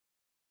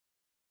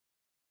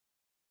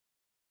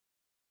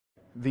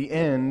The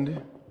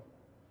end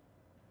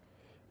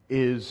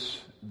is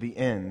the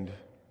end.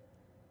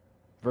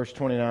 Verse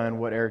 29,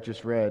 what Eric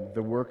just read,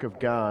 the work of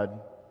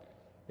God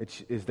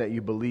is that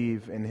you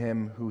believe in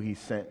Him who He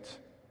sent.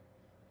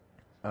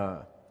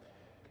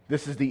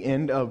 This is the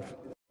end of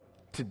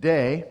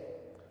today.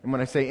 And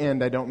when I say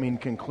end, I don't mean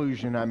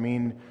conclusion. I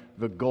mean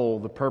the goal,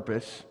 the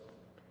purpose.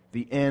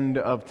 The end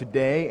of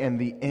today and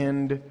the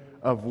end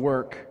of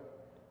work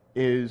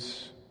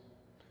is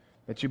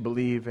that you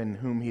believe in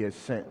whom He has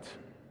sent.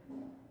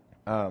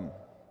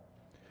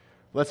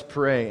 Let's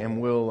pray and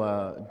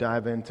we'll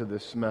dive into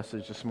this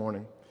message this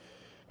morning.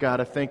 God,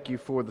 I thank You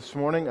for this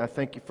morning. I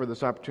thank You for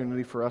this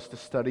opportunity for us to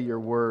study Your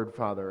Word,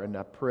 Father. And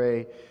I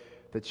pray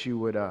that You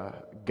would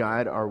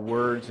guide our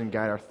words and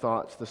guide our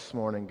thoughts this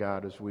morning,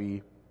 God, as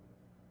we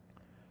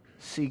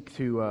seek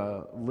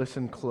to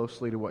listen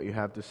closely to what You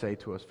have to say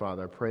to us,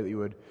 Father. I pray that You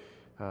would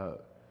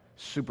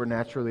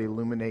supernaturally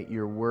illuminate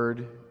Your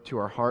Word to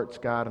our hearts,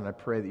 God, and I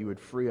pray that You would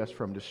free us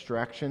from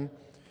distraction,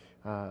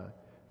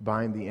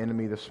 bind the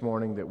enemy this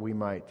morning, that we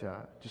might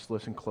just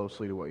listen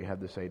closely to what You have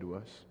to say to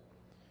us.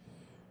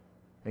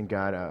 And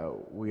God,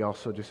 we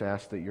also just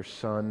ask that Your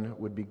Son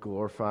would be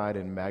glorified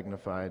and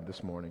magnified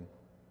this morning.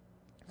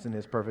 It's in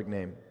His perfect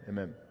name.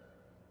 Amen.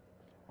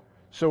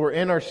 So we're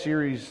in our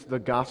series, The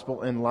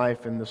Gospel in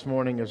Life, and this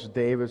morning, as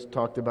Dave has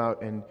talked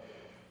about, and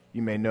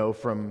you may know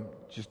from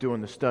just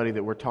doing the study,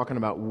 that we're talking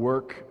about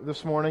work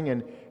this morning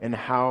and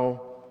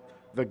how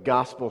the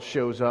gospel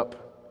shows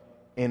up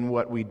in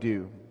what we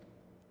do,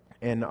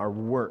 in our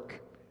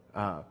work.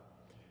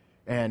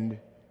 And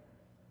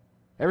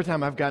every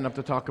time I've gotten up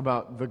to talk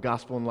about the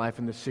gospel in life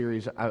in this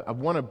series, I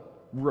want to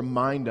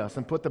remind us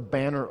and put the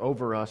banner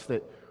over us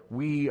that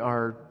we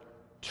are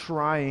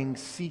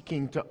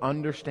seeking to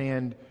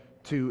understand,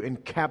 to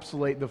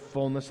encapsulate the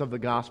fullness of the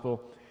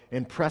gospel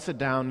and press it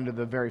down into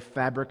the very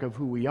fabric of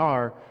who we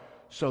are,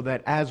 so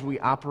that as we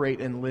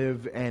operate and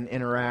live and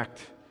interact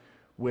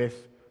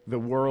with the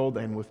world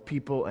and with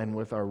people and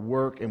with our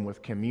work and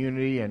with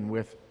community and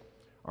with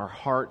our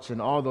hearts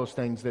and all those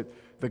things, that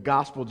the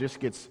gospel just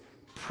gets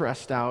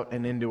pressed out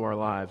and into our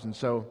lives. And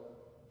so,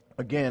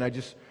 again, I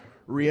just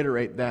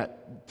reiterate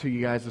that to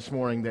you guys this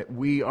morning, that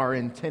we are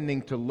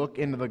intending to look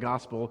into the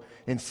gospel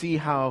and see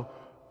how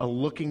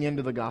looking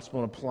into the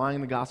gospel and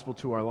applying the gospel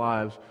to our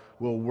lives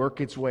will work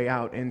its way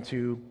out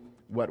into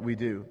what we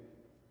do.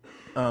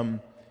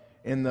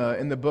 In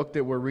the book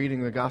that we're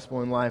reading, The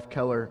Gospel in Life,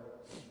 Keller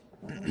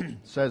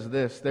says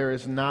this: there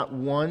is not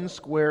one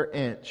square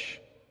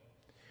inch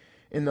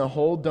in the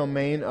whole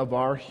domain of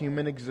our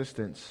human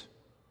existence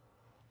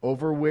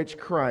over which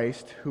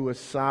Christ, who is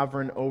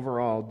sovereign over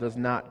all, does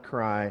not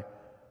cry,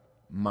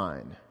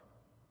 mine.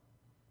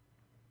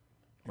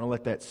 I'll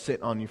let that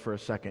sit on you for a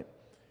second.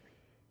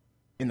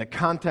 In the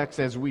context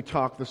as we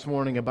talk this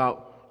morning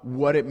about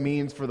what it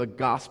means for the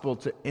gospel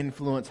to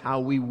influence how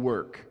we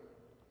work,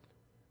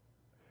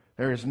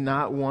 there is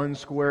not one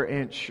square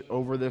inch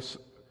over this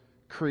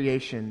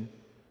creation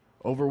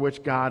over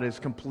which God is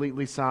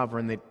completely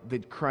sovereign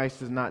that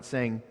Christ is not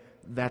saying,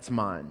 that's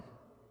mine.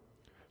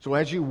 So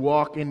as you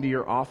walk into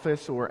your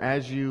office, or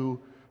as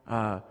you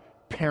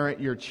parent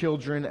your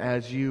children,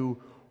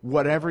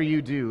 whatever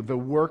you do, the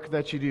work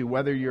that you do,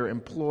 whether you're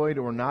employed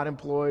or not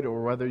employed,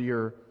 or whether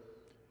you're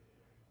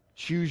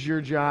choose your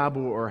job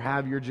or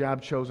have your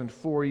job chosen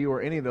for you,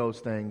 or any of those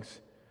things,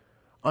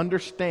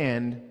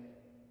 understand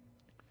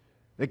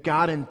that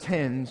God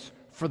intends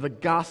for the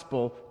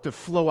gospel to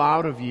flow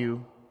out of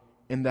you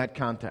in that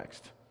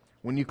context.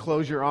 When you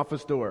close your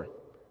office door,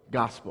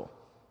 gospel.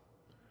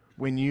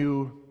 When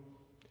you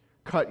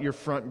cut your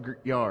front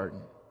yard,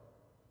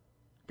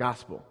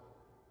 gospel.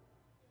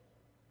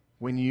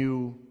 When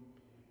you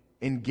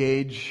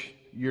engage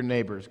your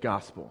neighbors,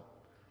 gospel.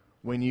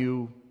 When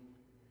you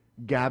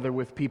gather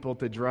with people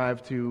to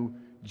drive to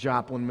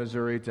Joplin,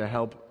 Missouri to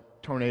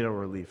help tornado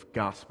relief,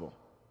 gospel.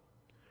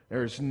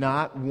 There's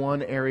not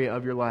one area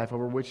of your life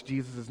over which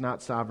Jesus is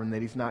not sovereign,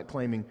 that He's not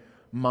claiming,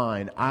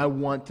 mine. I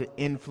want to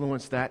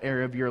influence that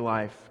area of your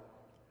life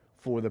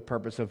for the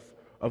purpose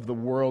of the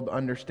world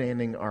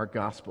understanding our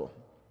gospel.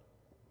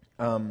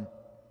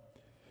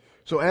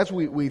 So as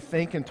we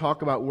think and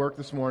talk about work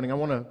this morning, I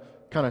want to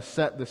kind of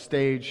set the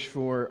stage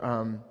for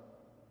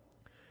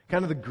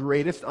kind of the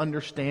greatest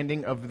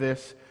understanding of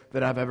this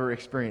that I've ever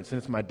experienced, and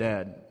it's my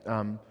dad.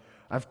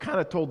 I've kind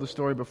of told the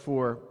story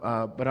before,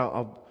 but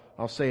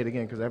I'll say it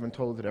again because I haven't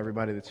told it to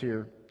everybody that's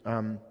here.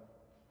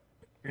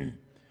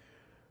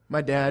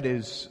 My dad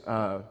is,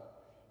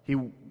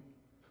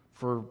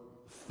 for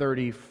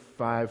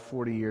 35,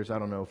 40 years, I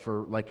don't know,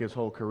 for like his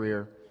whole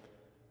career,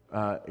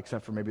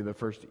 except for maybe the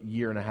first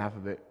year and a half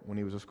of it when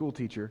he was a school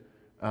teacher,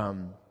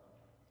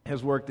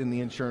 has worked in the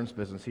insurance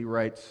business. He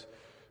writes,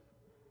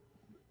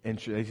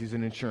 he's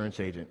an insurance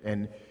agent,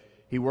 and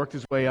he worked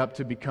his way up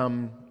to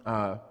become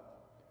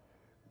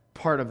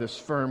part of this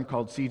firm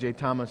called C.J.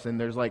 Thomas, and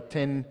there's like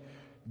 10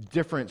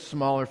 different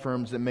smaller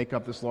firms that make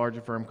up this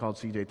larger firm called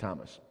C.J.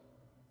 Thomas.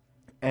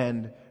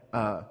 And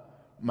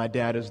my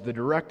dad is the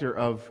director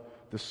of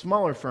the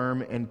smaller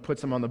firm and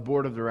puts him on the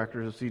board of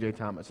directors of C.J.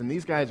 Thomas. And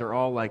these guys are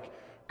all like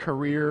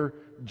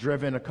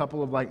career-driven, a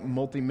couple of like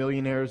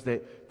multimillionaires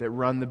that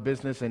run the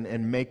business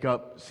and make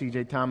up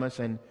C.J. Thomas.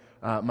 And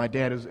my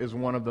dad is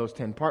one of those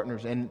 10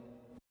 partners. And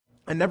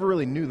I never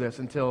really knew this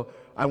until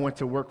I went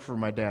to work for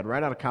my dad.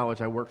 Right out of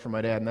college, I worked for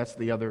my dad, and that's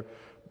the other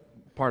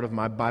part of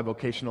my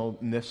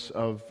bivocationalness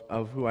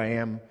of who I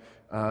am,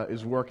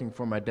 is working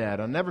for my dad.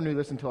 I never knew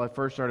this until I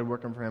first started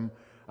working for him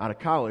out of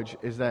college,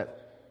 is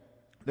that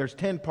there's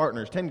 10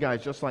 partners, 10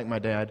 guys just like my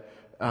dad,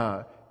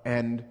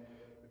 and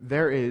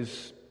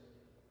there's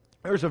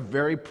a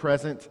very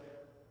present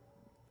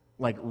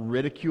like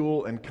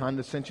ridicule and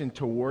condescension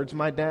towards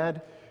my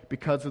dad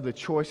because of the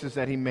choices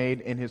that he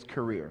made in his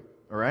career,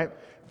 all right?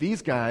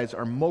 These guys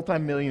are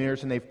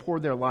multimillionaires, and they've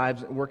poured their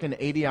lives working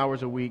 80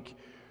 hours a week.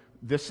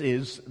 This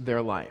is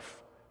their life,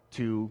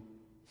 to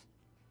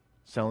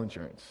sell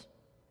insurance.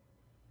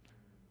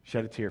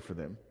 Shed a tear for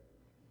them.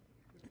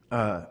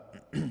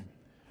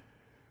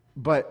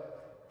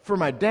 But for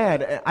my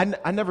dad,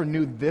 I never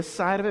knew this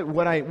side of it.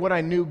 What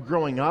I knew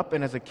growing up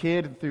and as a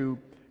kid through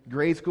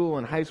grade school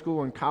and high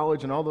school and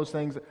college and all those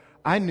things,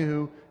 I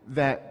knew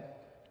that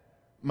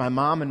my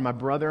mom and my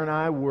brother and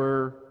I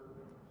were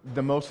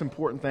the most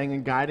important thing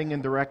in guiding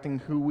and directing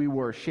who we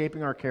were,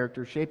 shaping our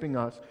character, shaping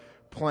us,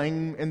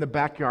 playing in the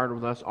backyard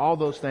with us. All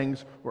those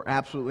things were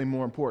absolutely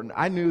more important.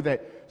 I knew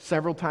that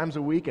several times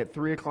a week at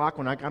 3 o'clock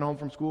when I got home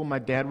from school, my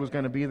dad was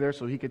going to be there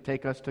so he could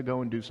take us to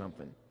go and do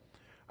something.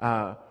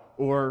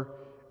 Or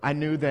I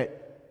knew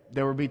that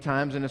there would be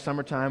times in the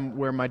summertime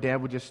where my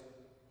dad would just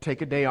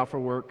take a day off of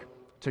work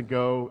to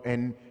go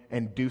and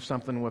do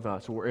something with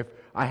us. Or if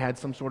I had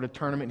some sort of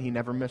tournament, he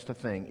never missed a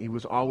thing. He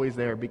was always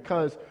there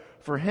because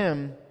for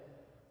him,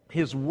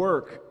 his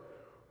work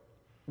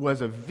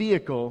was a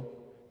vehicle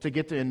to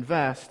get to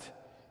invest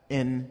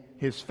in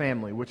his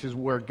family, which is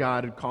where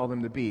God had called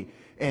him to be.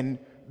 And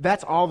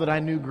that's all that I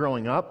knew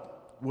growing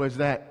up, was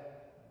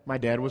that my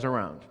dad was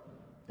around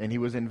and he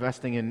was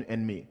investing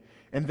in me.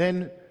 And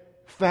then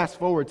fast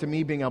forward to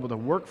me being able to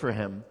work for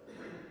him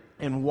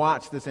and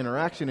watch this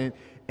interaction.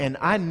 And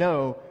I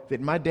know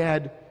that my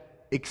dad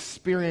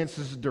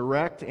experiences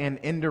direct and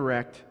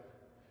indirect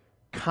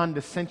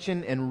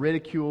condescension and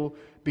ridicule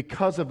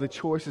because of the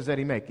choices that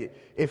he makes.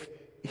 If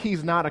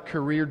he's not a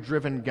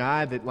career-driven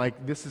guy, that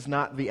like this is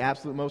not the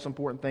absolute most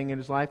important thing in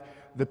his life,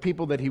 the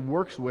people that he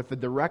works with, the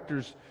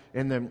directors,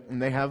 and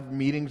they have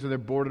meetings with their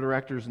board of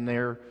directors, and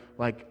they're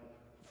like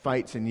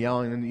fights and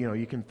yelling, and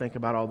you can think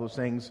about all those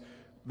things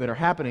that are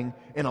happening.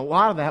 And a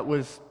lot of that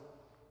was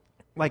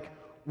like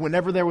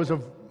whenever there was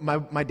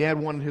my dad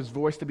wanted his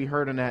voice to be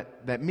heard in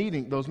that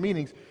meeting, those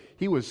meetings,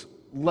 he was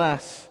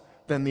less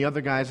than the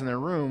other guys in their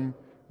room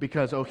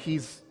because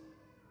he's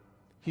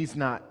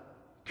not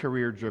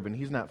career driven,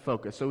 he's not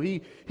focused. So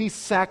he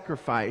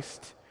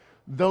sacrificed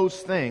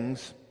those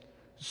things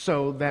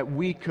so that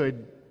we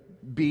could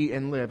be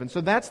and live. And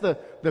so that's the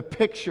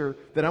picture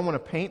that I want to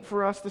paint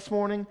for us this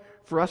morning,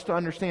 for us to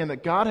understand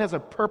that God has a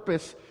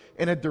purpose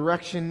and a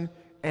direction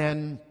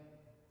and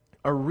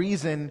a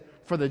reason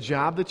for the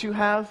job that you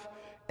have.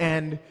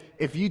 And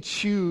if you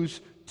choose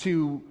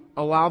to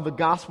allow the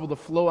gospel to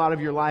flow out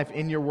of your life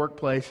in your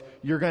workplace,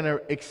 you're going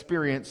to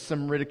experience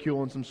some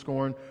ridicule and some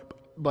scorn.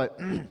 But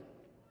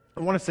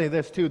I want to say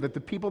this too, that the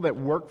people that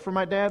worked for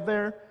my dad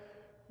there's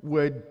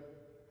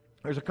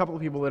a couple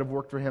of people that have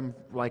worked for him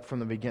like from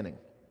the beginning.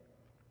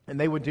 And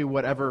they would do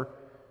whatever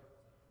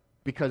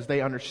because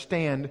they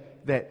understand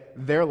that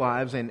their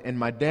lives and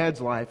my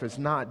dad's life is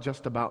not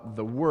just about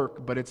the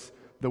work, but it's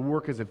the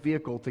work as a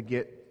vehicle to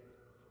get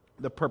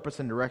the purpose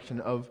and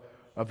direction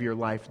of your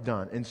life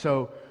done. And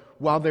so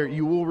while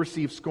you will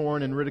receive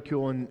scorn and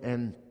ridicule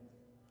and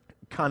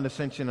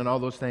condescension and all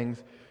those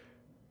things,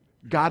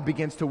 God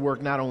begins to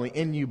work not only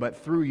in you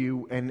but through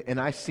you, and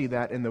I see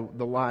that in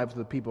the lives of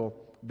the people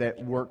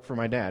that work for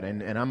my dad,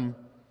 and I'm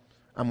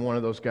one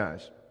of those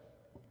guys.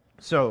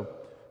 So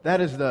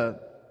that's the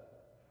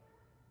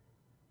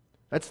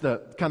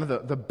kind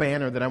of the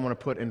banner that I want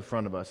to put in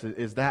front of us,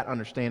 is that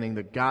understanding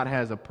that God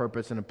has a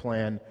purpose and a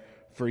plan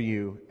for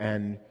you,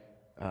 and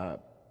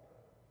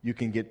you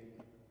can get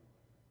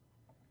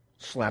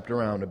slapped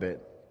around a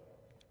bit.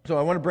 So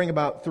I want to bring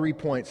about 3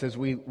 points as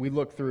we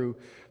look through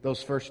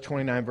those first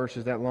 29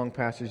 verses, that long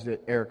passage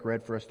that Eric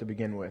read for us to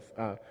begin with.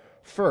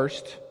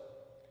 First,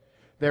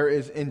 there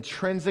is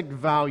intrinsic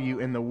value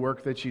in the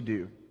work that you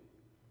do.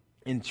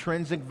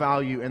 Intrinsic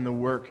value in the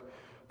work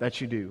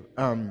that you do.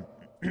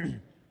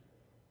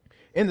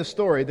 In the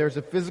story, there's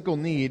a physical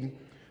need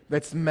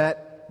that's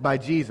met by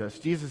Jesus.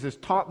 Jesus has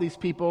taught these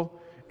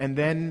people, and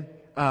then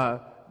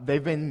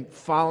they've been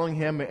following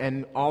him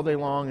and all day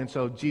long, and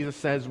so Jesus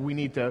says we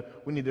need to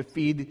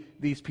feed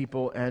these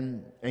people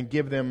and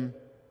give them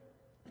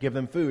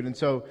food. And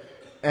so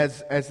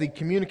as he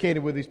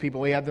communicated with these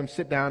people, he had them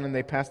sit down and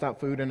they passed out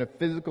food, and a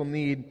physical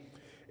need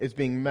is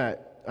being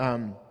met.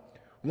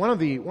 One of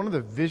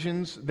the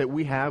visions that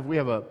we have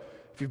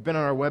if you've been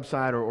on our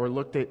website or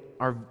looked at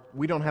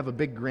we don't have a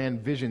big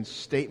grand vision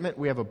statement.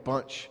 We have a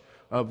bunch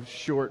of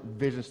short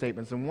vision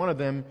statements. And one of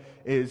them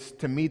is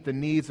to meet the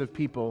needs of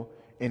people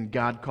in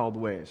God-called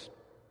ways.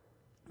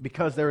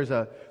 Because there's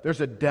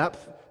a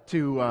depth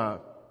to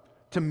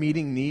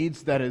meeting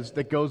needs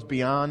that goes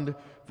beyond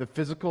the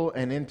physical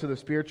and into the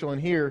spiritual.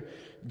 And here,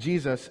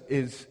 Jesus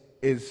is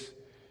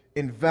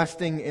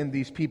investing in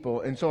these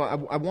people. And so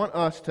I want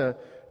us to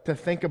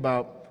think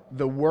about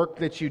the work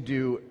that you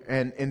do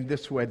and in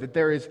this way, that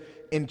there is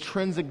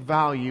intrinsic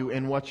value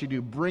in what you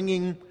do,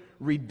 bringing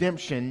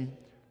redemption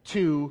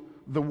to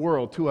the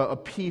world, to a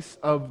piece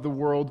of the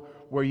world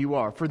where you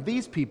are. For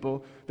these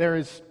people, there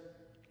is,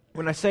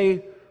 when I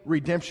say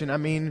redemption, I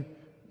mean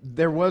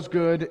there was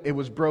good, it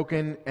was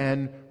broken,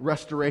 and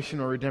restoration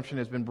or redemption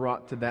has been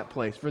brought to that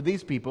place. For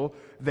these people,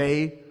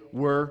 they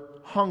were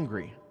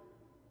hungry.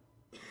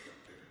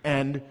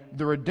 And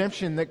the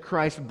redemption that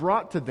Christ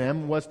brought to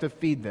them was to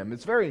feed them.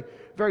 It's very,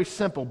 very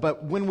simple,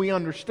 but when we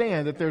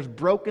understand that there's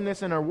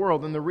brokenness in our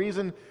world, and the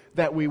reason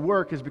that we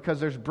work is because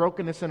there's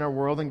brokenness in our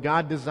world, and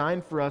God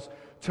designed for us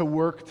to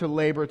work, to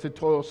labor, to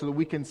toil, so that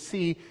we can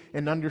see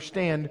and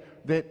understand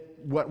that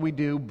what we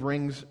do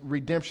brings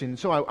redemption.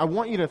 So I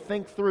want you to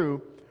think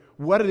through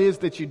what it is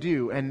that you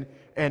do,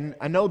 and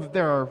I know that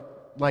there are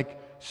like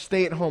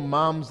stay-at-home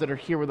moms that are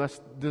here with us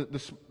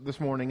this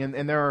morning,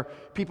 and there are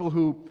people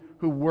who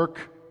work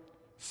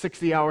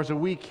 60 hours a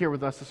week here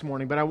with us this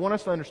morning. But I want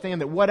us to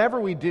understand that whatever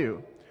we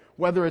do,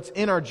 whether it's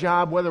in our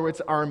job, whether it's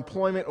our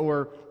employment,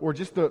 or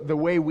just the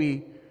way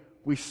we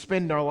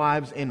spend our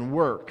lives in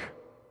work,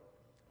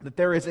 that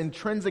there is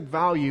intrinsic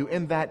value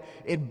in that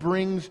it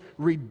brings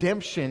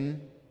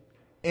redemption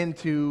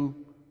into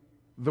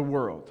the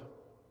world.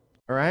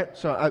 All right?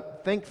 So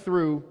think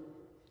through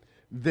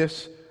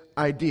this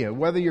idea.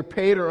 Whether you're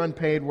paid or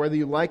unpaid, whether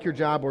you like your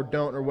job or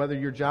don't, or whether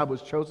your job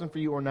was chosen for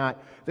you or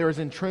not, there is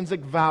intrinsic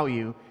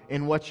value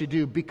in what you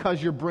do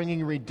because you're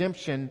bringing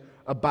redemption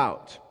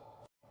about.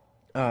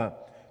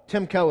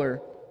 Tim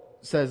Keller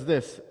says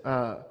this,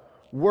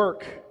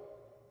 work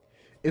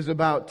is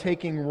about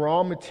taking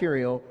raw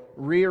material,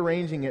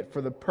 rearranging it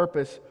for the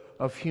purpose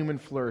of human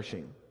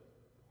flourishing.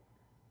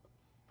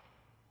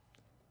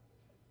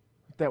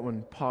 Let that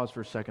one pause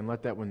for a second.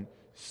 Let that one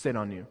sit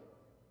on you.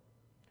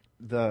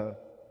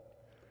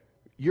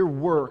 Your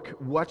work,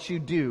 what you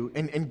do,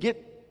 and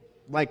get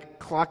like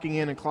clocking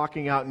in and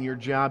clocking out in your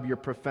job, your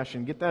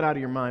profession, get that out of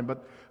your mind.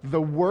 But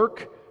the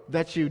work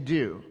that you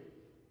do,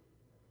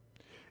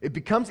 it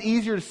becomes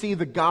easier to see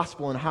the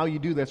gospel and how you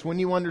do this when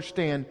you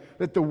understand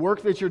that the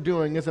work that you're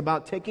doing is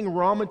about taking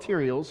raw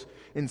materials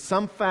in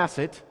some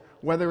facet,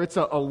 whether it's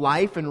a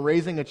life and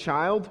raising a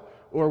child,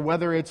 or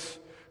whether it's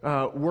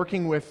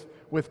working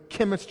with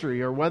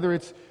chemistry, or whether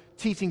it's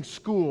teaching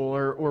school,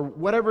 or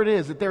whatever it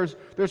is, that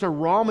there's a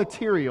raw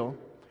material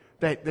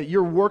that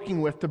you're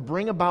working with to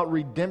bring about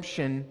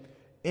redemption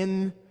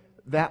in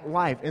that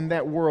life, in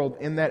that world,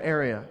 in that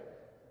area.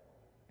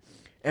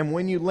 And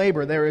when you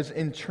labor, there is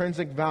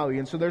intrinsic value.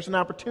 And so there's an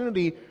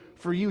opportunity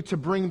for you to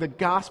bring the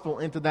gospel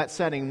into that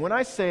setting. When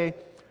I say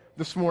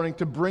this morning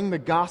to bring the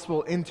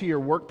gospel into your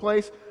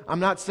workplace, I'm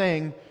not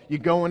saying you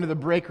go into the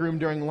break room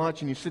during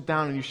lunch and you sit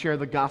down and you share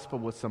the gospel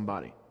with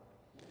somebody.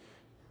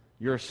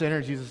 You're a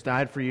sinner, Jesus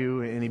died for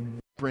you, and He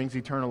brings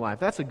eternal life.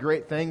 That's a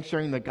great thing,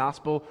 sharing the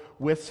gospel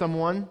with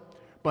someone.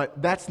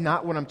 But that's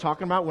not what I'm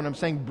talking about when I'm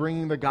saying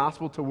bringing the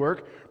gospel to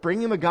work.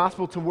 Bringing the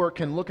gospel to work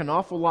can look an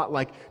awful lot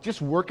like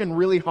just working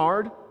really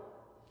hard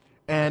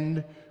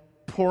and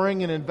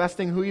pouring and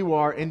investing who you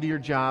are into your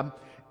job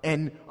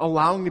and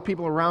allowing the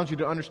people around you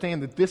to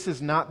understand that this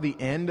is not the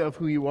end of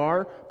who you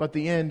are, but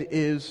the end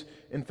is,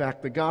 in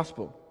fact, the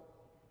gospel.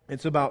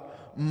 It's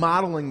about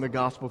modeling the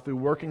gospel through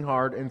working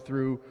hard and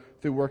through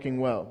working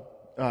well.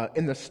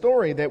 In the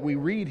story that we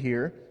read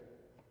here,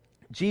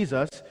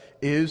 Jesus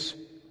is...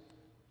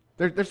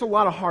 There's a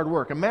lot of hard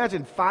work.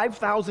 Imagine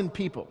 5,000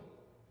 people.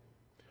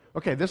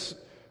 Okay,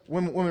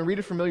 when we read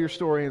a familiar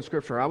story in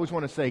Scripture, I always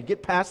want to say,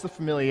 get past the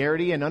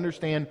familiarity and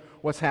understand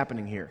what's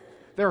happening here.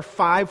 There are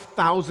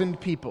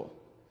 5,000 people.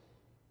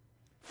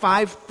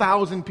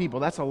 5,000 people,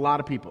 that's a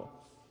lot of people.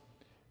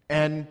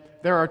 And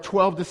there are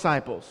 12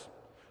 disciples.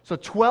 So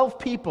 12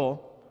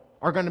 people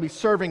are going to be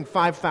serving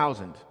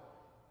 5,000.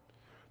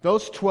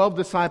 Those 12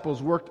 disciples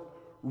worked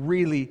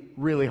really,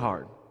 really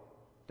hard.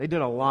 They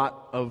did a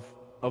lot of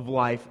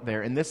life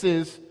there. And this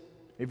is,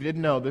 if you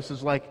didn't know, this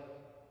is like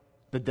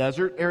the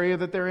desert area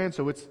that they're in.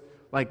 So it's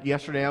like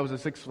yesterday I was at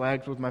Six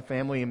Flags with my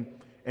family, and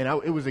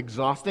it was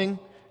exhausting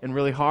and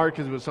really hard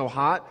because it was so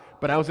hot,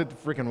 but I was at the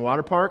freaking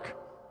water park,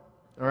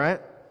 all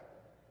right?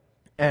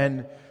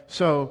 And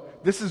so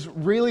this is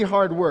really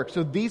hard work.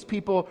 So these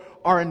people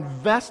are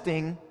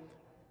investing,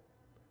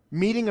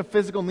 meeting a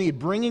physical need,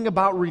 bringing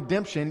about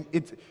redemption.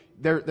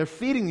 They're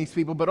feeding these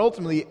people, but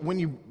ultimately, when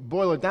you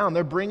boil it down,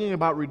 they're bringing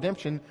about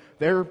redemption.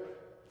 They're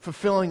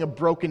fulfilling a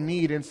broken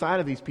need inside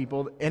of these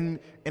people, and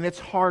it's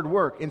hard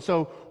work. And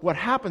so what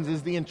happens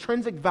is the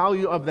intrinsic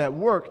value of that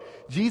work,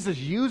 Jesus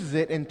uses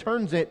it and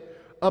turns it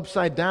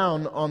upside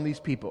down on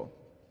these people.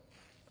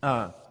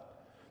 The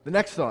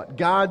next thought,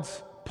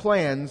 God's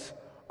plans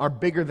are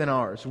bigger than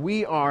ours.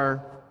 We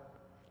are,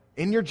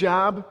 in your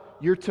job,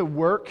 you're to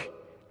work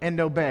and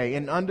obey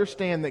and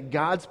understand that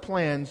God's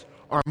plans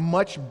are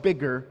much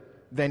bigger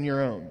than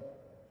your own.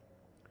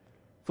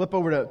 Flip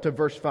over to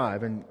verse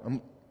 5, and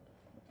in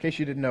case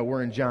you didn't know,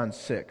 we're in John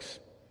 6,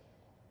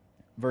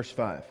 verse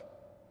 5.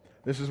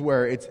 This is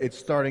where it's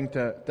starting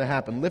to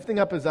happen. Lifting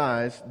up his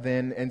eyes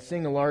then, and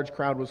seeing a large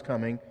crowd was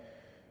coming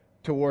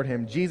toward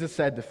him, Jesus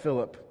said to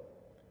Philip,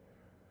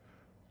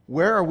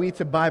 "Where are we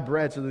to buy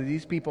bread so that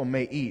these people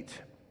may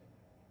eat?"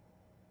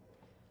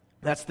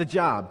 That's the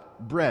job,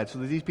 bread, so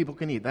that these people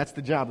can eat. That's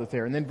the job that's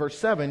there. And then verse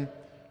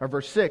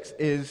 6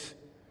 is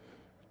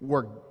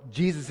where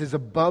Jesus is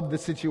above the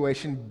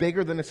situation,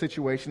 bigger than the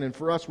situation. And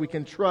for us, we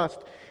can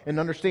trust and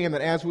understand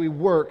that as we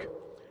work,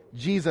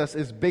 Jesus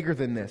is bigger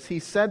than this. He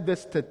said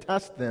this to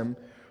test them,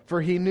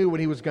 for he knew what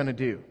he was going to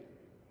do.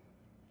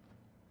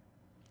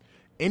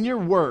 In your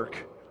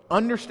work,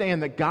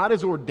 understand that God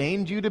has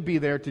ordained you to be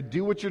there, to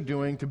do what you're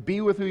doing, to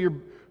be with who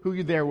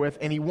you're there with,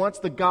 and he wants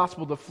the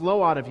gospel to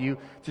flow out of you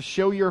to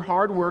show your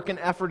hard work and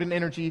effort and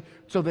energy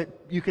so that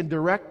you can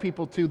direct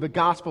people to the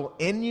gospel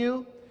in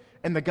you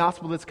and the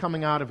gospel that's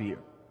coming out of you.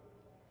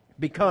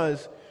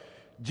 Because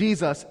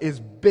Jesus is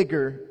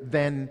bigger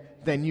than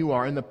you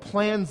are, and the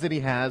plans that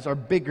he has are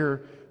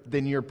bigger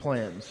than your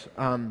plans.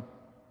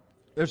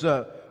 There's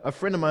a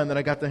friend of mine that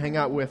I got to hang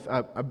out with.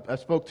 I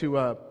spoke to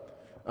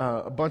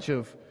a bunch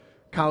of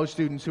college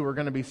students who are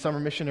going to be summer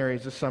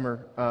missionaries this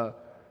summer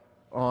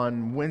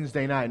on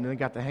Wednesday night, and then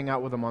got to hang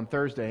out with them on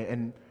Thursday.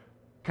 And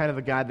kind of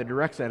the guy that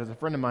directs that is a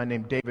friend of mine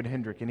named David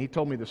Hendrick, and he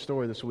told me the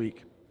story this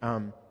week.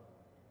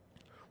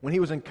 When he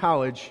was in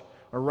college,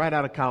 or right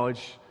out of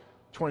college,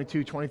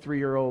 22,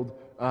 23-year-old,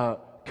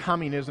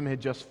 communism had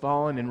just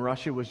fallen, and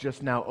Russia was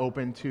just now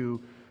open to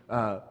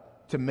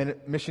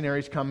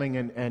missionaries coming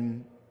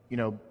and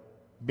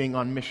being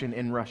on mission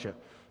in Russia.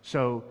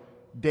 So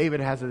David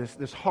has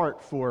this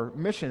heart for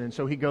mission, and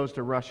so he goes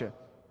to Russia.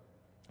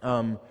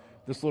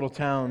 This little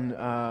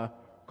town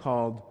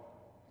called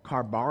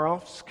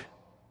Khabarovsk,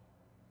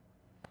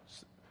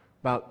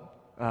 about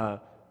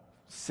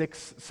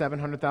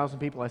 700,000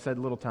 people. I said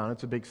little town,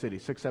 it's a big city,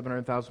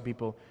 700,000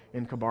 people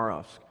in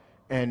Khabarovsk.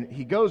 And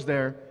he goes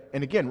there,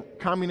 and again,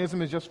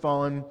 communism has just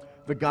fallen.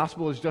 The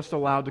gospel is just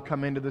allowed to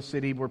come into the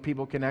city where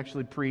people can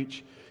actually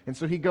preach. And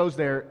so he goes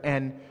there,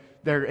 and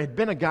there had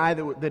been a guy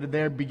that had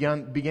there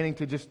beginning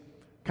to just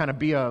kind of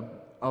be a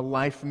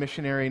life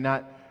missionary,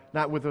 not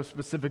with a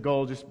specific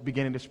goal, just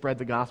beginning to spread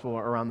the gospel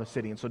around the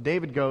city. And so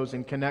David goes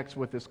and connects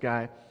with this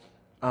guy.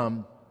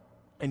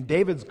 And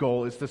David's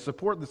goal is to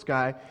support this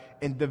guy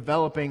in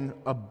developing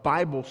a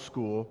Bible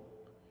school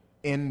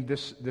in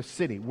this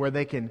city where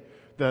they can,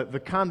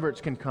 the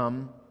converts can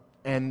come,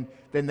 and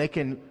then they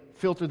can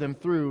filter them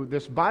through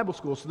this Bible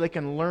school so they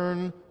can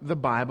learn the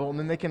Bible, and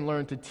then they can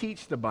learn to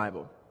teach the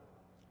Bible.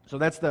 So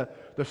that's the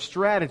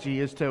strategy,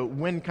 is to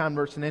win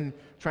converts and then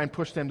try and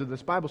push them to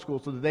this Bible school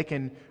so that they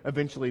can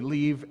eventually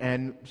leave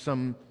and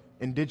some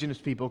indigenous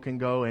people can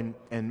go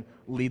and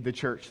lead the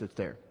church that's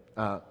there.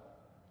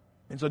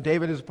 And so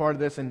David is a part of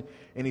this, and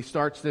he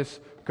starts this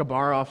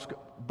Khabarovsk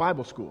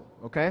Bible school,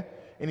 okay?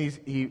 And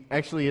he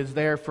actually is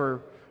there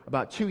for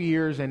about 2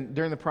 years, and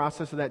during the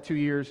process of that 2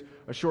 years,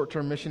 a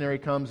short-term missionary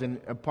comes, and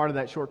a part of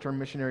that short-term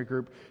missionary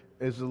group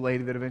is the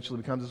lady that eventually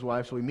becomes his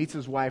wife. So he meets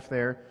his wife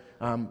there.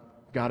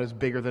 God is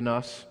bigger than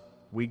us.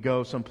 We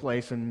go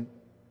someplace and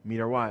meet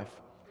our wife.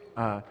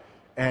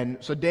 And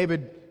so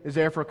David is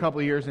there for a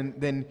couple of years, and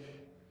then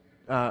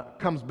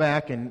comes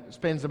back and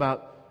spends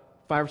about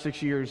 5 or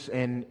 6 years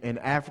in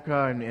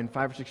Africa and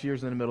 5 or 6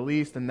 years in the Middle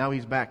East, and now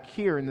he's back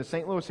here in the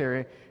St. Louis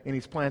area, and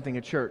he's planting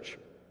a church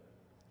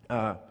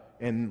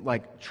in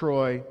like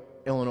Troy,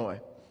 Illinois.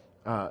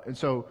 And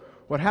so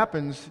what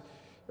happens,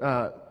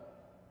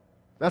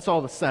 that's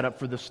all the setup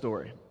for this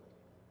story.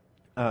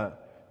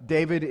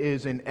 David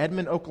is in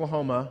Edmond,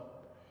 Oklahoma,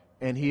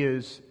 and he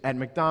is at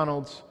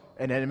McDonald's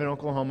in Edmond,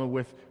 Oklahoma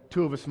with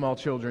 2 of his small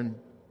children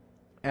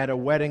at a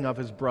wedding of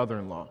his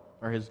brother-in-law,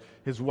 or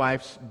his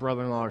wife's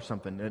brother-in-law or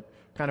something.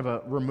 Kind of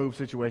a removed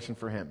situation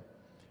for him.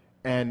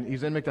 And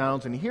he's in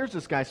McDonald's, and he hears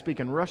this guy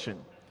speaking Russian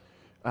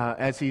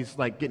as he's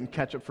like getting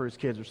ketchup for his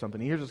kids or something.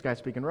 He hears this guy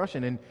speaking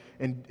Russian,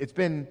 and it's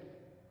been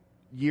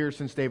years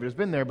since David has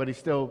been there, but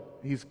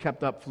he's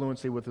kept up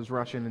fluency with his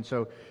Russian. And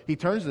so he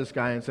turns to this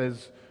guy and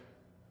says,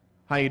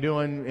 "How you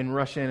doing?" in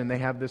Russian, and they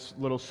have this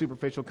little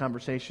superficial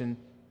conversation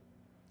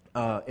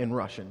in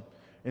Russian.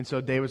 And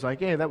so David's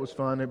like, "Yeah, that was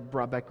fun. It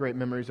brought back great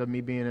memories of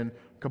me being in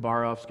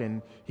Khabarovsk."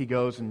 And he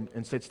goes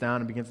and sits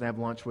down and begins to have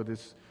lunch with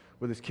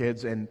his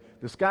kids. And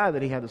this guy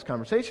that he had this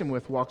conversation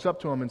with walks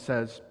up to him and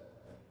says,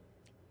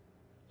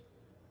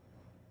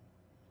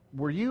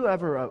 "Were you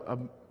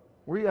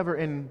ever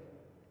in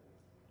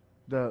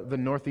the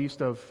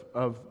northeast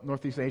of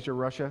Northeast Asia,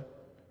 Russia?"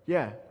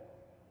 "Yeah,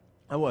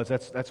 I was.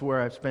 That's where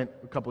I've spent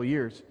a couple of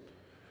years."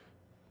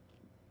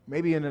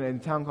 "Maybe in a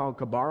town called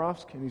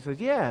Khabarovsk?" And he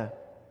says, "Yeah,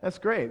 that's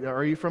great.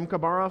 Are you from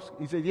Khabarovsk?"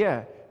 He said,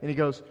 "Yeah." And he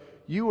goes,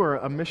 "You were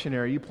a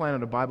missionary. You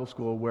planted a Bible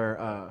school where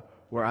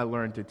I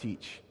learned to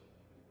teach."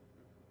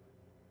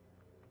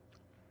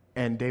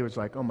 And David's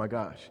like, "Oh my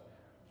gosh,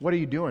 what are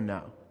you doing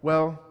now?"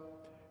 "Well,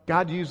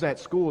 God used that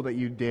school that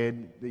you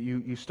did, that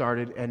you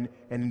started, and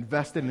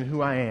invested in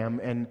who I am,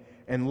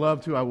 and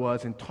loved who I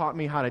was, and taught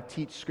me how to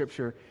teach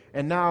Scripture.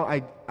 And now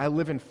I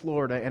live in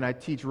Florida, and I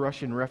teach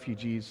Russian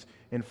refugees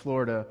in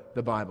Florida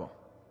the Bible.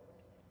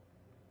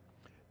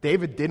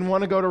 David didn't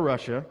want to go to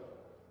Russia.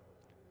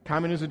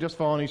 Communism had just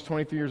fallen. He's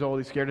 23 years old.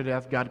 He's scared to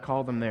death. God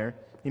called him there.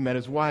 He met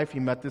his wife. He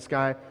met this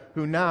guy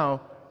who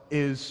now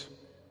is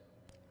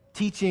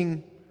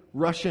teaching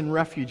Russian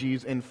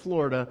refugees in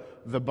Florida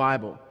the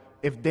Bible.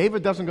 If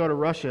David doesn't go to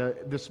Russia,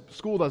 this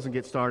school doesn't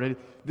get started,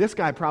 this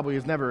guy probably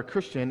is never a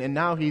Christian, and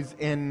now he's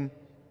in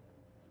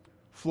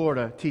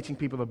Florida teaching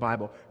people the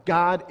Bible.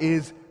 God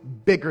is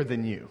bigger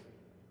than you.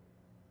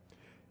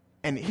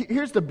 And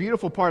here's the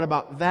beautiful part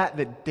about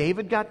that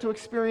David got to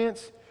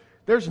experience.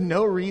 There's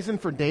no reason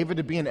for David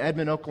to be in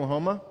Edmond,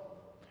 Oklahoma.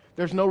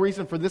 There's no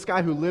reason for this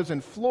guy who lives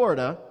in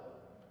Florida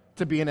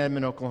to be in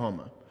Edmond,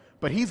 Oklahoma.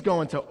 But he's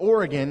going to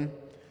Oregon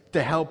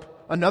to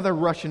help another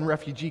Russian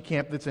refugee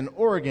camp that's in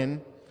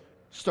Oregon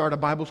start a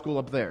Bible school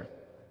up there.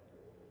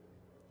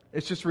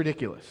 It's just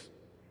ridiculous.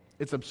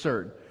 It's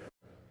absurd.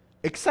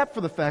 Except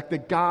for the fact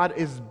that God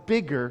is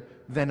bigger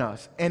than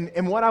us.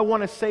 And what I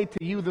want to say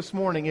to you this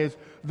morning is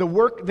the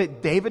work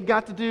that David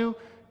got to do,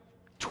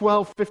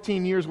 12,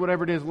 15 years,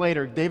 whatever it is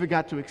later, David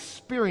got to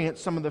experience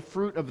some of the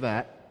fruit of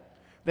that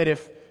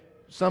if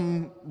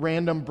some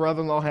random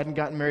brother-in-law hadn't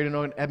gotten married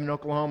in Edmond,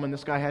 Oklahoma, and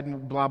this guy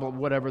hadn't blah, blah,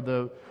 whatever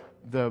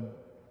the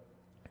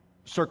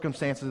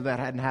circumstances of that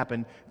hadn't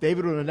happened,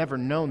 David would have never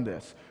known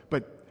this.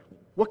 But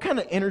what kind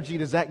of energy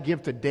does that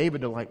give to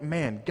David to like,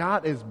 man,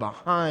 God is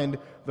behind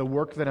the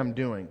work that I'm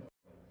doing?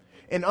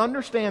 And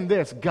understand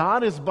this,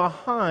 God is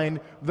behind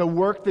the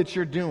work that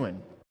you're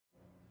doing.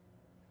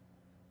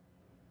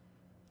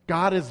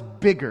 God is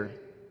bigger.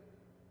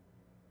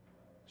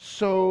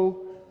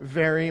 So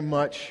very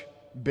much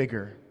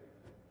bigger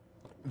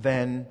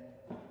than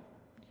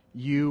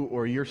you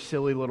or your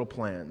silly little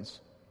plans.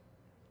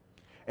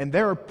 And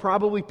there are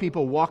probably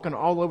people walking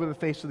all over the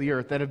face of the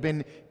earth that have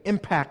been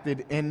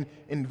impacted and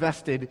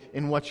invested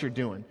in what you're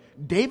doing.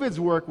 David's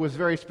work was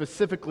very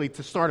specifically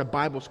to start a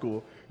Bible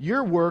school.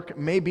 Your work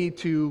may be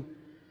to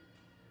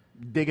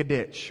dig a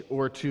ditch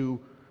or to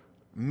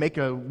make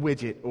a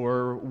widget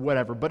or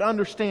whatever. But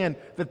understand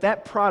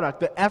that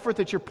product, the effort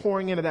that you're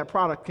pouring into that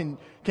product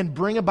can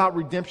bring about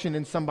redemption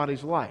in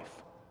somebody's life.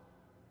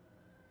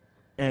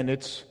 And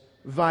it's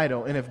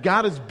vital. And if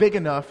God is big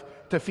enough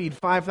to feed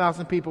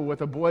 5,000 people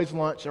with a boy's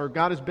lunch, or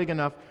God is big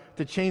enough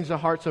to change the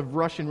hearts of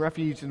Russian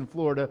refugees in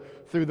Florida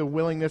through the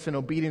willingness and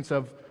obedience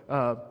of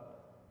a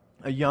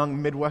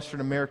young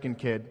Midwestern American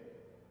kid,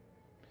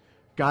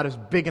 God is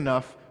big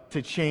enough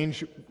to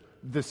change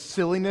the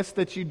silliness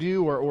that you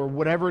do or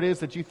whatever it is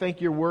that you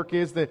think your work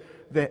is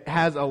that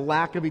has a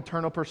lack of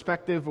eternal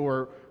perspective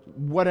or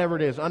whatever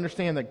it is.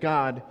 Understand that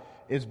God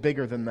is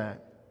bigger than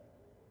that.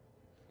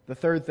 The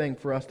third thing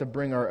for us to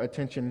bring our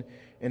attention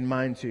and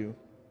mind to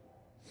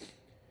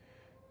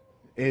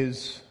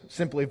is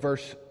simply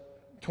verse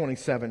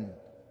 27.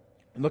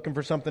 Looking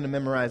for something to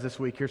memorize this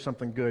week, here's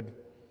something good.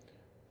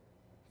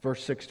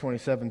 Verse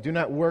 6:27. Do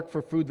not work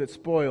for food that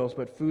spoils,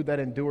 but food that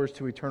endures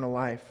to eternal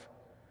life,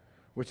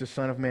 which the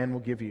Son of Man will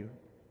give you.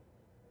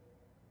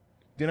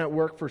 Do not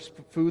work for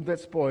food that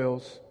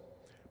spoils,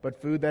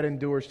 but food that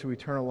endures to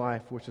eternal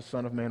life, which the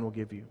Son of Man will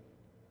give you.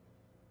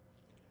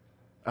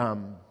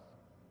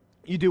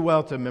 You do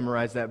well to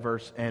memorize that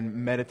verse and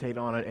meditate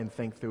on it and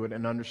think through it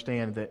and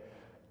understand that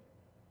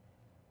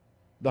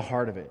the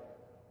heart of it.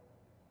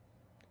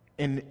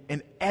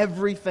 In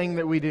everything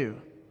that we do,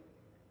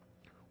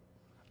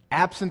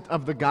 absent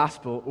of the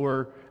gospel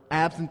or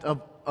absent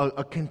of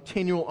a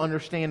continual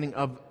understanding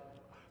of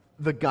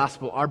the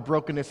gospel, our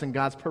brokenness and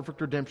God's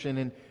perfect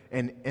redemption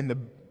and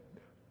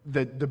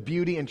the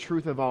beauty and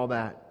truth of all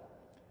that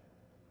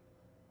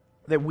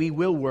we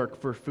will work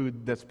for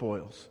food that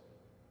spoils.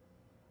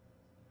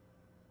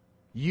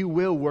 You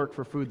will work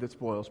for food that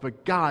spoils.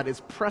 But God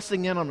is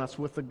pressing in on us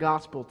with the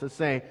gospel to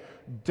say,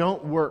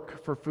 don't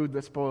work for food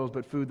that spoils,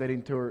 but food that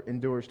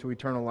endures to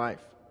eternal life.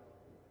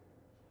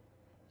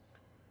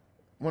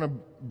 I want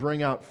to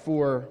bring out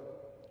 4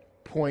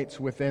 points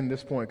within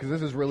this point, because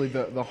this is really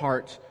the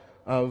heart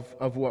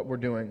of what we're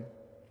doing.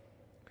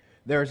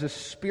 There's a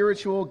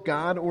spiritual,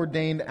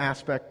 God-ordained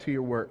aspect to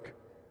your work.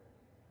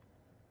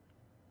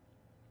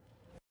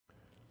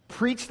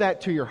 Preach that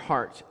to your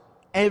heart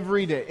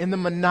every day, in the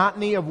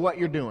monotony of what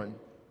you're doing.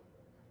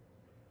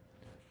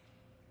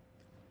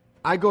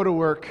 I go to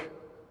work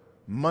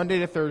Monday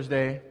to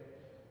Thursday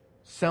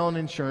selling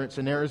insurance,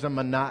 and there is a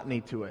monotony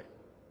to it.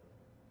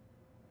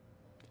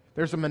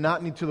 There's a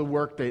monotony to the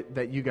work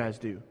that you guys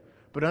do.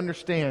 But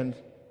understand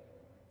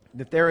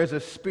that there is a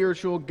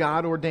spiritual,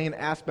 God-ordained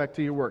aspect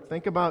to your work.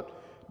 Think about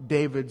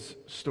David's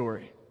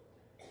story.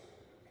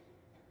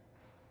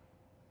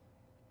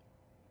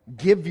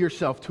 Give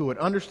yourself to it.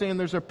 Understand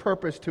there's a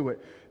purpose to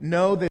it.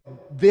 Know that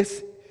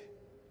this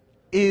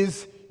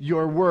is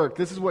your work.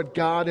 This is what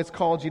God has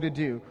called you to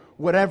do,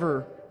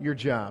 whatever your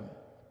job.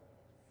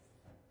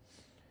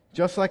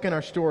 Just like in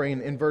our story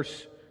in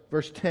verse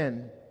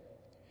 10,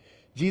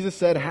 Jesus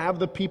said, "Have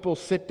the people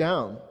sit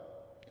down."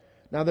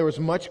 Now there was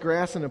much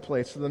grass in the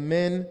place, so the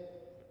men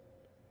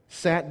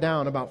sat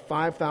down, about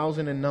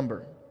 5,000 in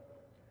number.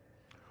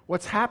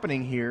 What's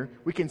happening here,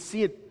 we can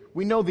see it,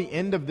 we know the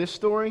end of this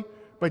story,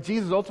 but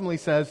Jesus ultimately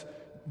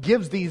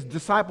gives these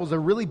disciples a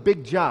really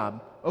big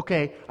job.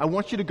 Okay, I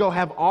want you to go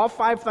have all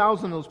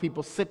 5,000 of those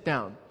people sit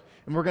down.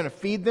 And we're going to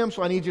feed them,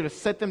 so I need you to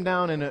set them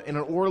down in an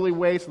orderly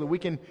way so that we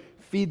can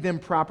feed them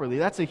properly.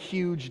 That's a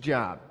huge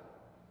job.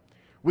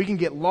 We can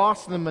get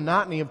lost in the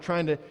monotony of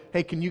trying to,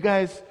 hey, can you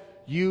guys,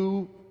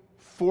 you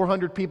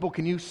 400 people,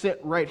 can you sit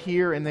right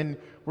here? And then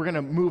we're going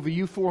to move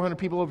you 400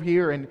 people over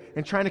here and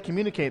trying to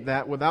communicate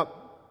that without,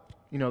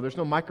 there's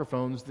no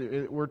microphones.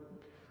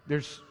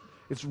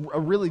 It's a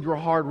really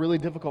hard, really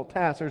difficult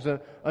task. There's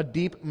a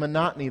deep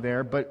monotony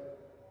there, but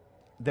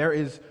there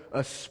is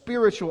a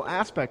spiritual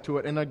aspect to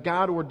it and a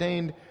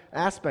God-ordained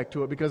aspect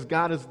to it, because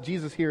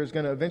Jesus here is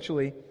going to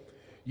eventually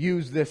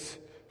use this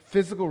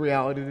physical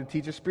reality to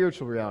teach a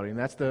spiritual reality. And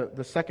that's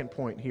the second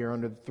point here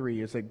under the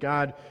 3, is that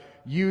God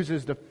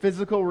uses the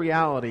physical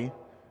reality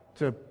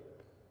to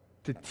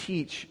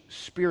teach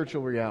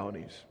spiritual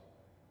realities.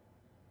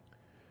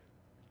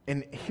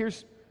 And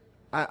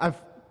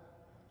I've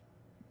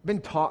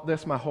been taught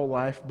this my whole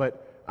life,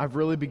 but I've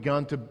really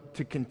begun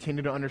to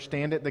continue to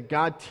understand it, that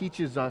God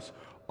teaches us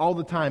all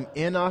the time,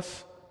 in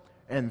us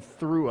and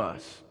through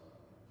us.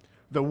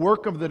 The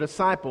work of the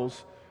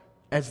disciples,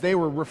 as they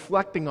were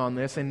reflecting on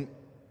this in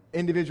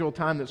individual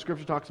time that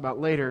Scripture talks about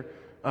later,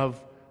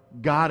 of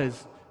God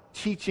is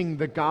teaching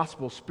the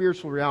gospel,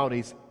 spiritual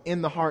realities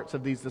in the hearts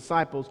of these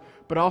disciples,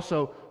 but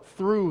also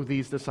through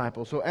these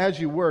disciples. So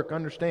as you work,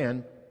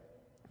 understand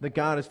that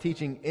God is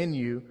teaching in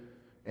you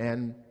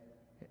and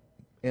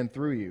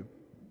through you.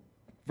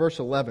 Verse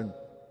 11.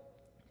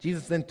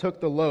 Jesus then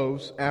took the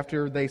loaves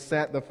after they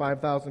sat the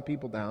 5,000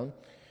 people down.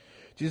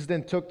 Jesus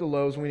then took the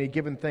loaves, and when he had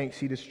given thanks,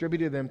 he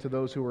distributed them to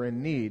those who were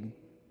in need.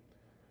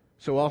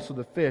 So also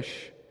the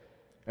fish,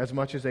 as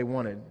much as they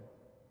wanted.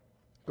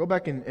 Go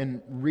back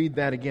and read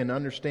that again,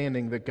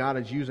 understanding that God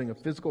is using a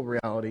physical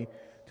reality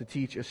to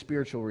teach a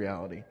spiritual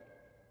reality,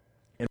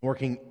 and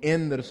working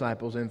in the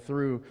disciples and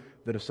through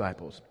the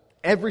disciples.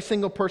 Every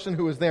single person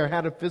who was there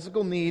had a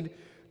physical need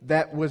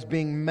that was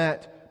being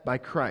met by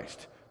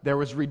Christ. There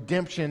was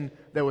redemption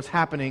that was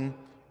happening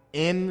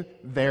in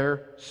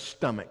their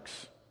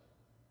stomachs.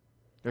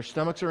 Their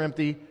stomachs are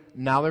empty,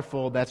 now they're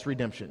full. That's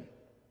redemption.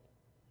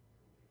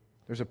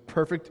 There's a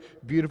perfect,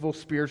 beautiful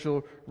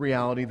spiritual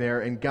reality there,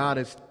 and God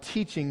is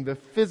teaching the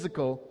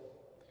physical,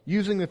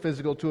 using the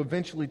physical to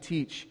eventually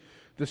teach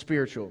the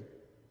spiritual.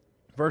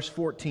 Verse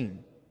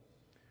 14.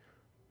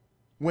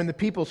 When the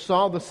people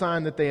saw the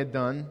sign that they had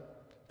done,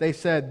 they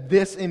said,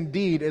 "This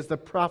indeed is the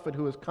prophet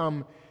who has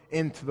come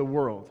into the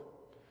world."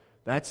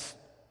 That's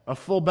a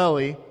full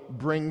belly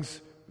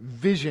brings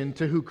vision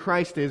to who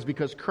Christ is,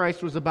 because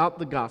Christ was about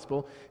the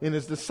gospel and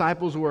his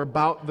disciples were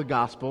about the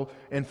gospel.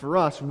 And for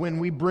us, when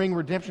we bring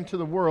redemption to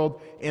the world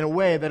in a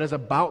way that is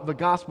about the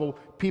gospel,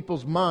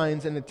 people's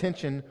minds and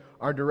attention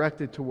are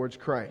directed towards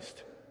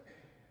Christ.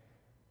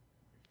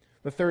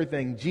 The third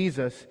thing,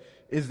 Jesus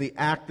is the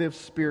active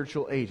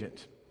spiritual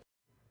agent.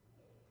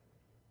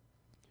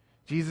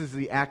 Jesus is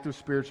the active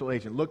spiritual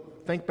agent.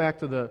 Think back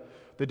to the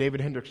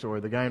David Hendricks story,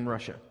 the guy in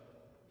Russia.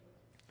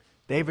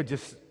 David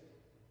just,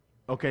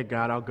 okay,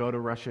 God, I'll go to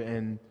Russia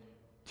and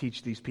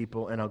teach these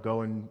people, and I'll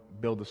go and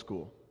build a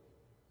school.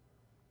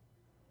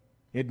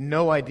 He had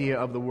no idea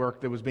of the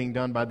work that was being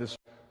done by this.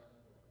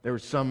 There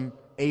was some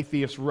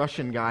atheist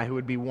Russian guy who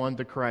would be won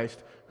to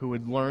Christ, who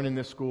would learn in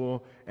this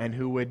school, and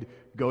who would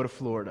go to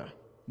Florida.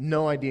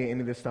 No idea any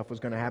of this stuff was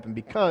going to happen,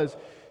 because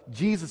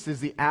Jesus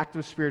is the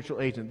active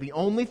spiritual agent. The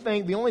only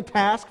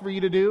task for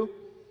you to do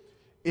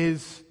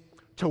is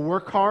to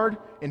work hard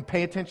and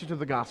pay attention to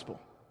the gospel.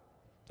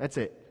 That's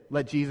it.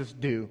 Let Jesus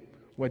do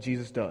what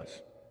Jesus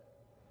does.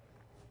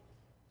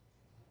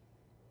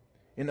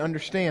 And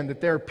understand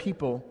that there are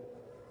people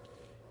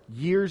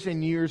years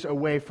and years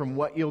away from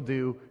what you'll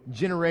do,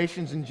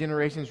 generations and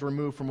generations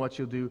removed from what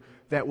you'll do,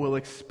 that will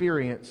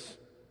experience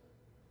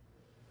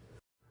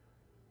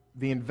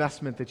the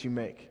investment that you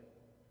make.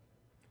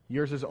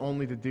 Yours is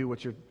only to do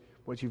what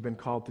you've been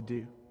called to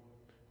do.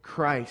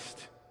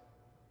 Christ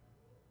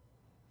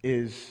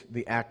is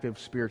the active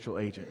spiritual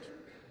agent.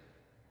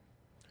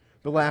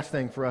 The last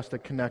thing for us to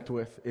connect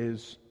with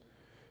is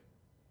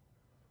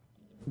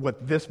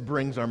what this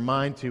brings our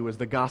mind to, is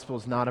the gospel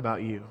is not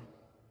about you.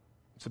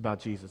 It's about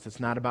Jesus. It's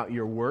not about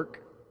your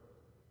work.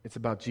 It's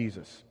about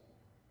Jesus.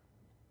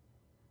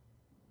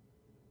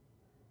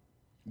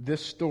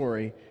 This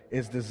story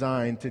is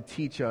designed to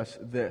teach us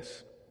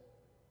this.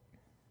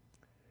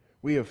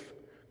 We have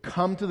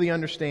come to the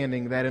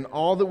understanding that in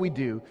all that we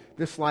do,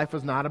 this life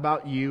is not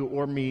about you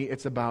or me.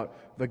 It's about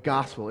the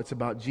gospel. It's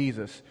about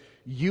Jesus.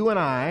 You and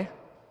I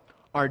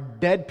are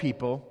dead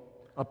people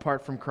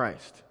apart from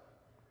Christ.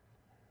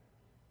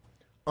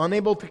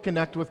 Unable to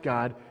connect with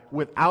God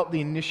without the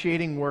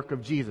initiating work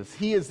of Jesus.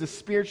 He is the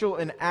spiritual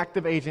and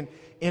active agent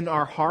in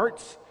our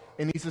hearts,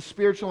 and He's the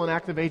spiritual and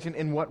active agent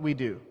in what we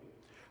do.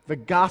 The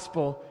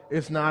gospel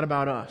is not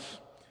about us.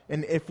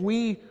 And if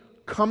we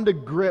come to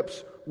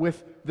grips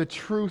with the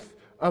truth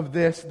of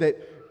this, that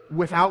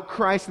without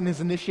Christ and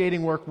His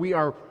initiating work, we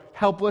are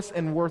helpless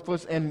and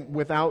worthless and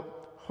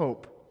without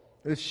hope.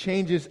 This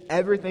changes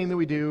everything that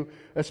we do,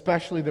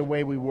 especially the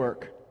way we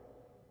work.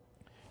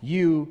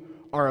 You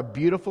are a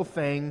beautiful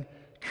thing,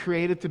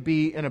 created to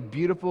be in a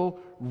beautiful,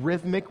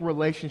 rhythmic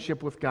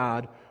relationship with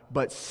God,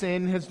 but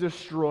sin has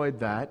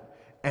destroyed that,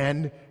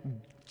 and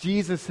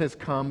Jesus has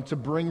come to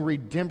bring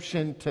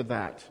redemption to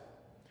that.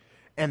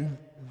 And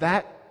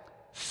that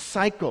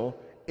cycle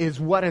is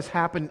what has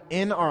happened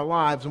in our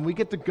lives, and we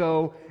get to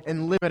go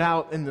and live it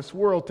out in this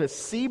world to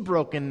see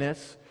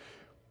brokenness,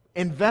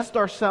 invest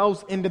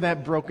ourselves into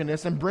that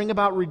brokenness, and bring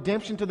about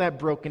redemption to that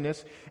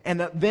brokenness, and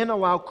then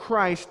allow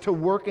Christ to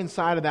work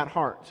inside of that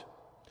heart.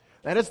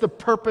 That is the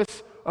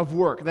purpose of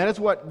work. That is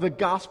what the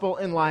gospel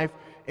in life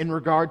in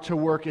regard to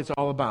work is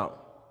all about.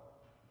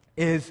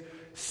 Is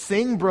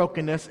seeing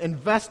brokenness,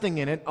 investing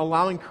in it,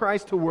 allowing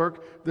Christ to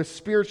work the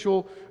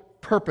spiritual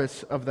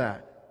purpose of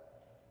that.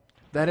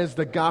 That is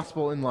the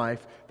gospel in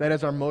life. That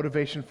is our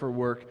motivation for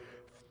work,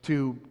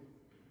 to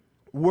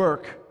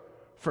work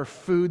for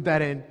food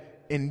that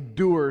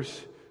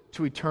endures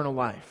to eternal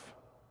life.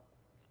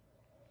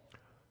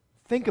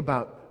 Think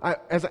about,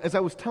 as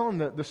I was telling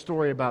the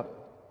story about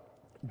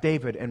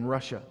David and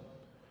Russia,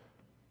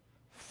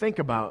 think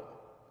about,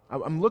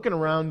 I'm looking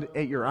around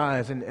at your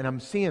eyes and I'm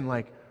seeing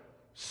like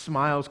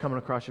smiles coming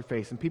across your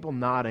face and people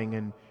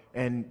nodding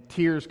and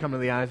tears coming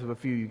to the eyes of a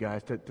few of you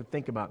guys to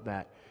think about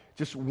that.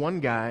 Just one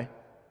guy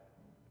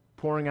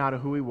pouring out of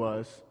who he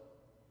was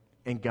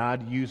and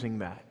God using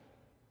that.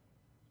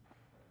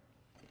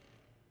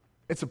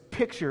 It's a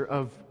picture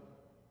of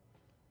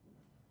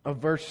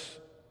verse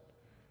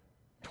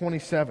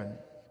 27.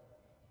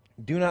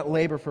 Do not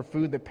labor for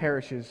food that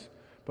perishes,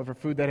 but for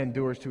food that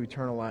endures to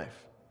eternal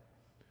life,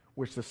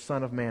 which the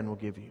Son of Man will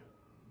give you.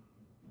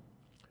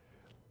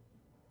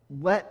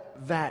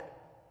 Let that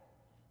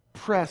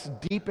press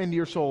deep into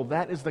your soul.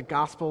 That is the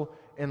gospel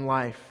in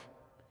life,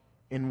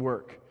 in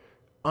work.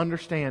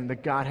 Understand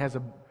that God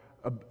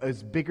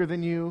is bigger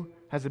than you,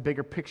 has a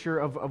bigger picture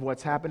of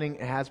what's happening.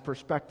 It has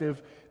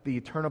perspective, the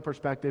eternal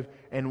perspective,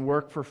 and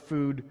work for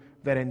food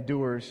that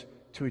endures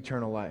to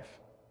eternal life.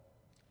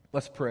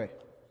 Let's pray.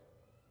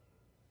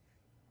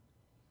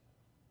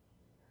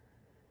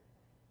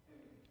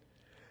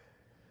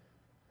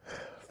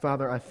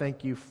 Father, I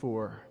thank you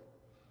for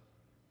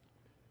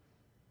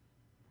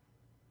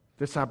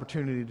this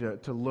opportunity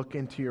to look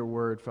into your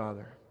word,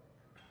 Father.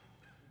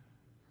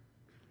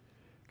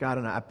 God,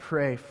 and I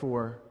pray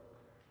for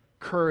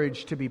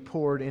courage to be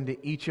poured into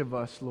each of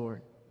us,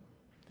 Lord,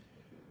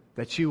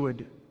 that you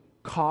would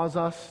cause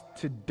us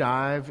to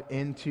dive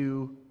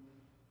into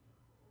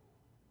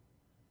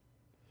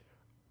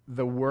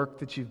the work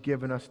that you've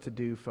given us to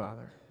do,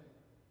 Father.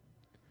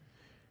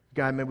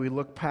 God, may we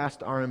look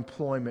past our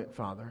employment,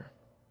 Father,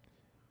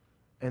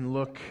 and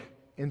look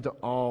into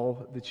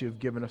all that you've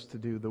given us to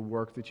do, the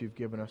work that you've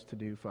given us to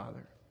do,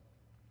 Father.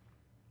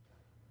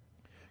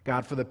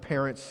 God, for the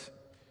parents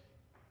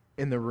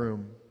in the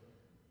room,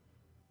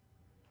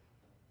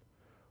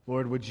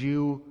 Lord, would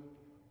you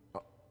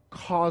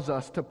cause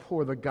us to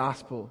pour the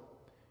gospel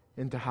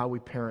into how we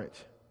parent?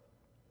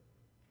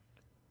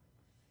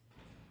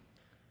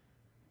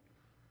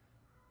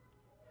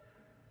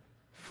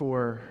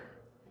 For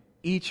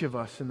each of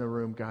us in the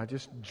room, God,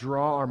 just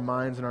draw our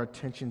minds and our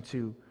attention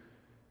to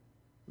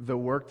the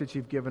work that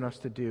you've given us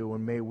to do,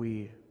 and may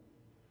we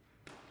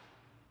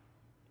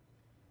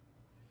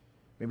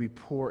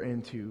pour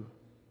into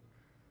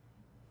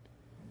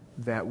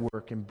that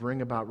work and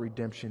bring about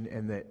redemption,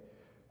 and that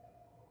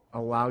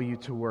allow you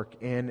to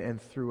work in and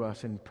through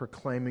us in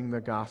proclaiming the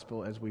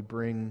gospel as we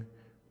bring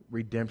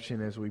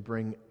redemption, as we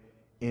bring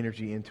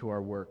energy into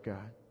our work,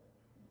 God.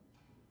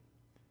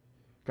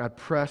 God,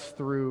 press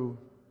through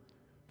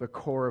the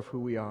core of who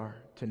we are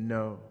to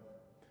know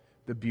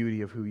the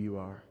beauty of who you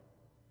are.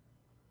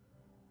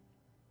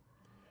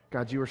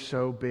 God, you are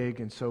so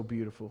big and so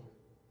beautiful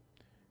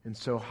and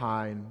so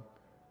high and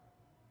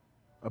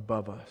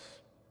above us.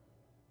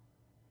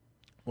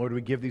 Lord,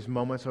 we give these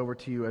moments over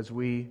to you as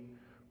we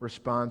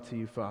respond to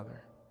you,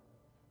 Father.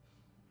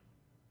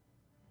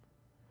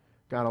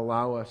 God,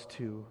 allow us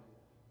to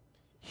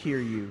hear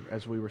you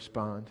as we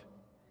respond.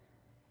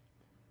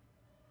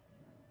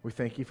 We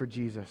thank you for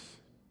Jesus.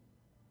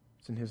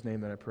 It's in his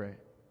name that I pray.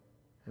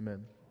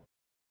 Amen.